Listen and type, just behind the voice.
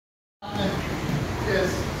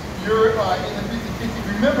you're in the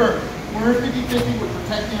 50-50. Remember, when we're 50-50, we're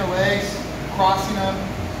protecting our legs, crossing them.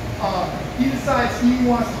 He decides he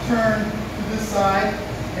wants to turn to this side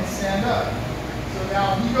and stand up. So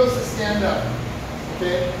now he goes to stand up,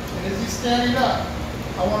 okay? And as he's standing up,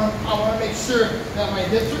 I want to make sure that my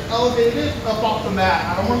hips are elevated up off the mat.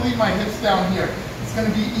 I don't want to leave my hips down here. It's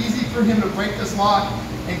going to be easy for him to break this lock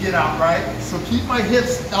and get out, right? So keep my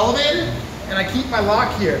hips elevated and I keep my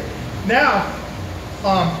lock here. Now,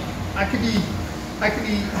 I could be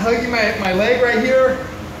hugging my leg right here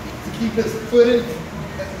to keep his foot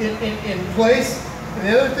in place. And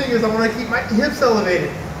the other thing is I want to keep my hips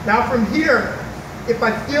elevated. Now from here, if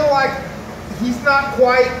I feel like he's not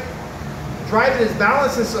quite driving his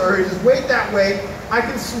balances or his weight that way, I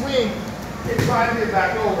can swing and try to get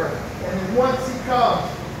back over. And then once he comes,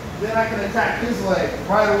 then I can attack his leg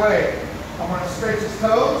right away. I'm going to stretch his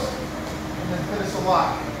toes and then finish the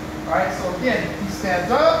lock. All right, so again, he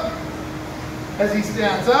stands up. As he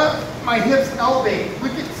stands up, my hips elevate.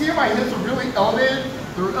 Look at, see how my hips are really elevated?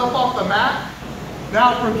 They're up off the mat.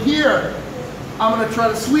 Now from here, I'm going to try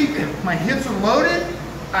to sweep him. My hips are loaded.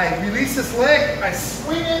 I release this leg. I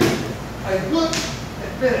swing it. I hook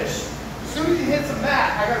and finish. As soon as he hits the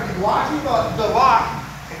mat, I got to be locking the lock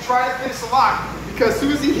and try to finish the lock. Because as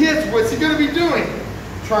soon as he hits, what's he going to be doing?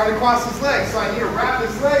 Trying to cross his leg. So I need to wrap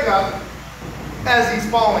his leg up as he's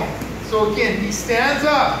falling. So again, he stands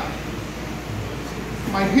up.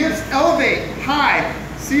 My hips elevate high.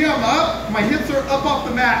 See, I'm up. My hips are up off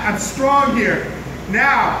the mat. I'm strong here.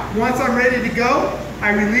 Now, once I'm ready to go,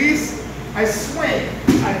 I release. I swing.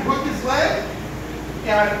 I hook his leg,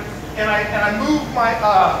 and I move my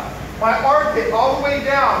armpit all the way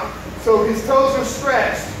down so his toes are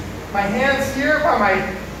stretched. My hands here by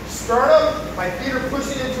my sternum. My feet are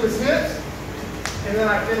pushing into his hips, and then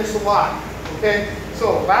I finish the lock. Okay.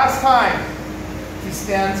 So last time, he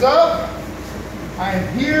stands up. I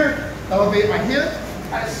am here, elevate my hips,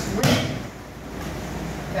 I swing,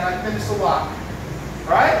 and I finish the lock.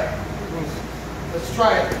 All right? Let's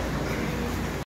try it.